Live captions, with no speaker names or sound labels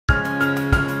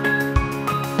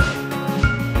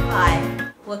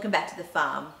welcome back to the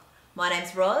farm. My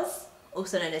name's Roz,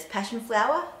 also known as Passion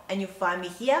Flower, and you'll find me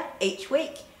here each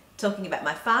week talking about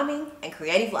my farming and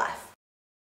creative life.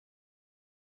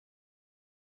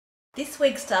 This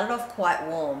week started off quite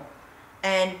warm,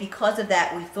 and because of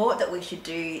that we thought that we should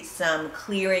do some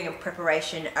clearing and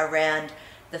preparation around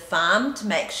the farm to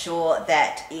make sure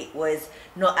that it was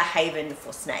not a haven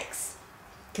for snakes,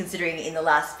 considering in the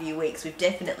last few weeks we've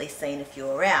definitely seen a few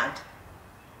around.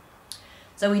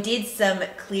 So we did some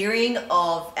clearing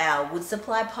of our wood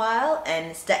supply pile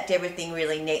and stacked everything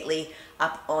really neatly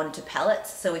up onto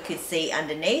pallets so we could see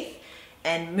underneath,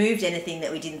 and moved anything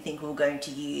that we didn't think we were going to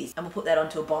use, and we'll put that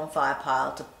onto a bonfire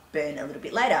pile to burn a little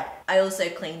bit later. I also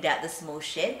cleaned out the small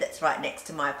shed that's right next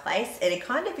to my place, and it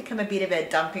kind of become a bit of a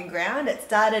dumping ground. It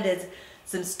started as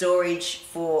some storage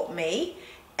for me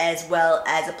as well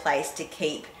as a place to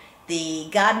keep the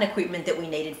garden equipment that we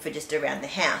needed for just around the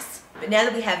house. But now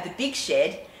that we have the big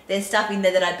shed, there's stuff in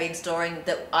there that I've been storing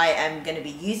that I am going to be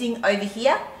using over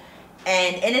here,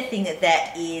 and anything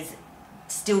that is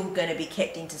still going to be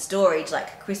kept into storage,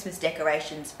 like Christmas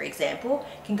decorations for example,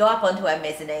 can go up onto our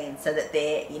mezzanine so that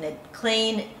they're in a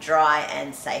clean, dry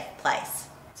and safe place.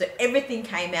 So everything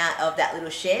came out of that little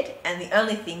shed, and the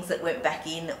only things that went back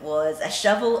in was a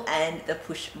shovel and the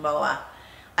push mower.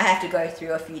 I have to go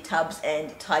through a few tubs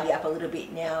and tidy up a little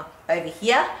bit now over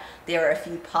here. There are a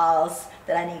few piles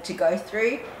that I need to go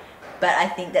through, but I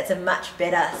think that's a much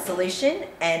better solution,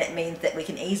 and it means that we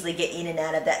can easily get in and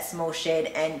out of that small shed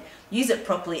and use it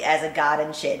properly as a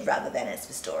garden shed rather than as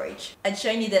for storage. I'd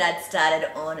shown you that I'd started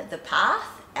on the path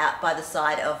out by the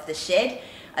side of the shed.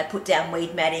 I put down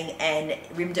weed matting and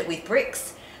rimmed it with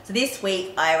bricks. So this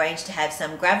week I arranged to have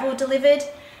some gravel delivered,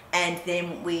 and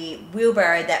then we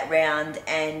wheelbarrowed that round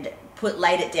and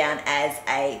laid it down as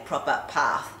a proper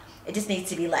path. It just needs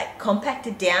to be like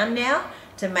compacted down now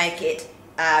to make it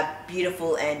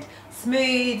beautiful and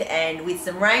smooth, and with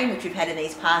some rain which we've had in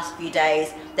these past few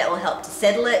days, that will help to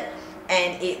settle it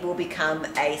and it will become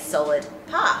a solid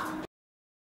path.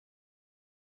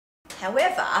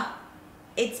 However,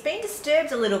 it's been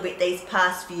disturbed a little bit these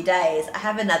past few days. I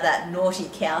have another naughty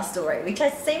cow story, which I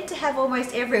seem to have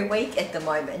almost every week at the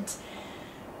moment.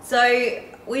 So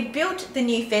we'd built the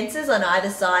new fences on either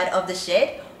side of the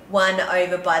shed, one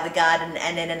over by the garden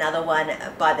and then another one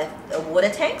by the water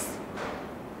tanks.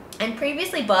 And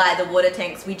previously by the water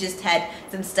tanks we just had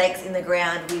some stakes in the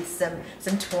ground with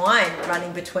some twine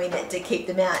running between it to keep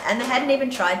them out, and they hadn't even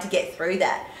tried to get through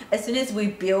that. As soon as we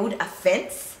build a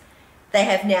fence, they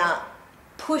have now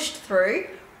pushed through,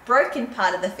 broken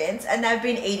part of the fence, and they've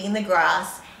been eating the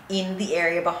grass in the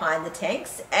area behind the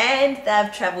tanks, and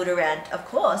they've travelled around, of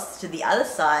course, to the other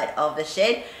side of the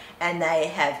shed, and they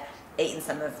have eaten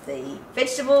some of the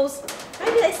vegetables.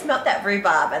 Maybe they smelt that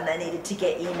rhubarb and they needed to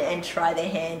get in and try their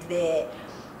hand there.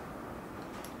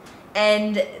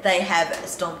 And they have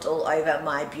stomped all over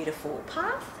my beautiful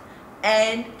path,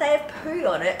 and they have pooed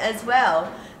on it as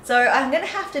well. So I'm going to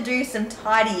have to do some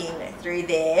tidying through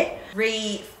there,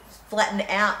 flatten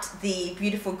out the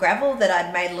beautiful gravel that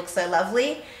I'd made look so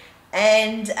lovely,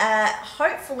 and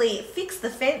hopefully fix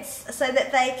the fence so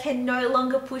that they can no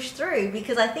longer push through,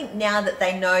 because I think now that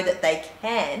they know that they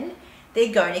can,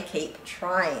 they're going to keep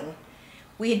trying.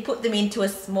 We had put them into a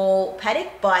small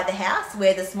paddock by the house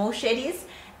where the small shed is,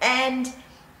 and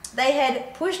they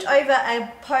had pushed over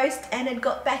a post and had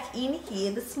got back in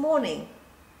here this morning.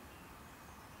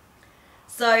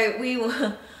 So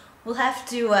we'll have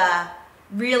to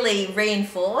really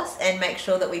reinforce and make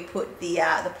sure that we put the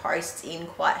posts in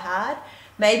quite hard.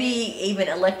 Maybe even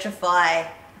electrify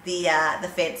the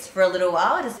fence for a little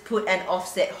while. Just put an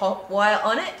offset hot wire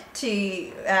on it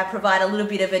to provide a little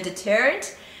bit of a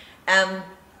deterrent,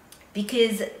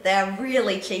 because they're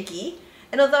really cheeky.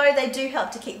 And although they do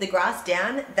help to keep the grass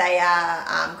down, they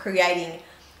are creating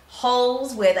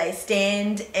holes where they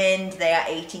stand, and they are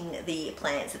eating the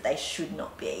plants that they should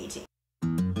not be eating.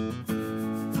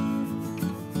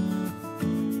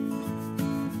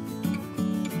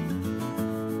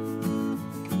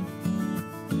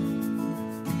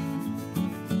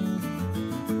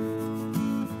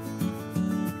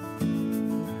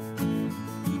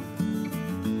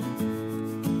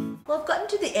 Well, I've gotten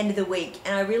to the end of the week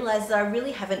and I realised that I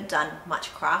really haven't done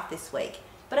much craft this week,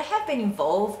 but I have been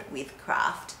involved with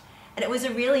craft, and it was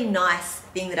a really nice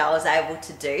thing that I was able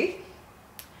to do.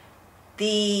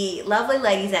 The lovely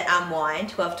ladies at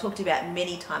Unwind, who I've talked about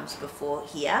many times before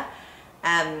here,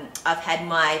 I've had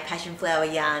my passion flower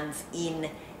yarns in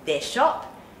their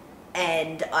shop,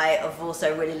 and I've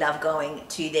also really loved going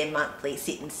to their monthly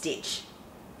sit and stitch.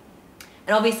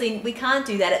 And obviously we can't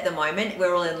do that at the moment.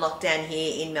 We're all in lockdown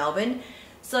here in Melbourne.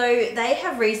 So they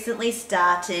have recently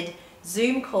started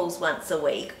Zoom calls once a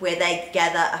week where they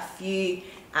gather a few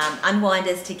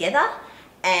unwinders together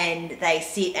and they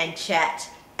sit and chat,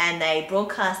 and they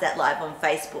broadcast that live on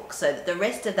Facebook so that the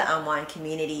rest of the unwind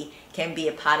community can be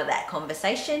a part of that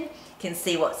conversation, can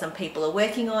see what some people are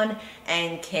working on,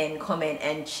 and can comment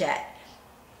and chat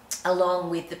along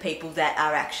with the people that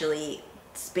are actually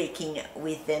speaking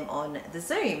with them on the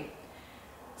Zoom.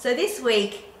 So this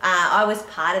week I was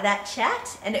part of that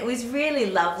chat, and it was really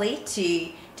lovely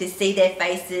to see their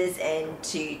faces and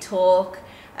to talk.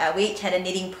 We each had a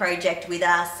knitting project with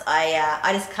us.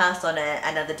 I just cast on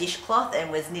another dishcloth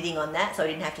and was knitting on that, so I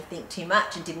didn't have to think too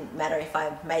much. It didn't matter if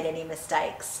I made any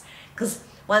mistakes, because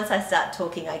once I start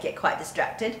talking I get quite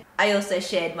distracted. I also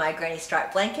shared my granny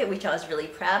stripe blanket, which I was really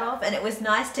proud of, and it was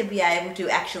nice to be able to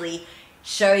actually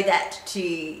show that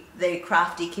to the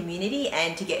crafty community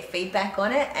and to get feedback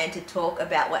on it and to talk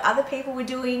about what other people were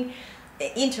doing,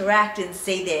 interact and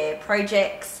see their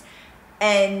projects,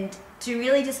 and to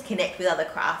really just connect with other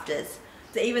crafters.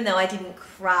 So even though I didn't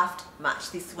craft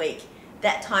much this week,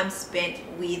 that time spent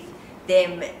with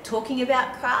them talking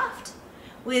about craft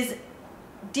was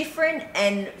different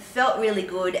and felt really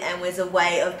good, and was a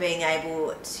way of being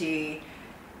able to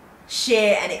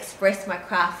share and express my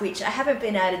craft, which I haven't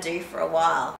been able to do for a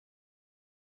while.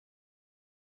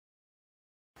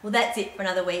 Well, that's it for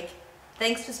another week.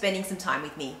 Thanks for spending some time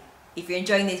with me. If you're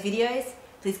enjoying these videos,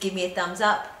 please give me a thumbs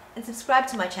up and subscribe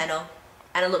to my channel,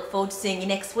 and I look forward to seeing you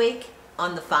next week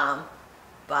on the farm.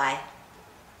 Bye.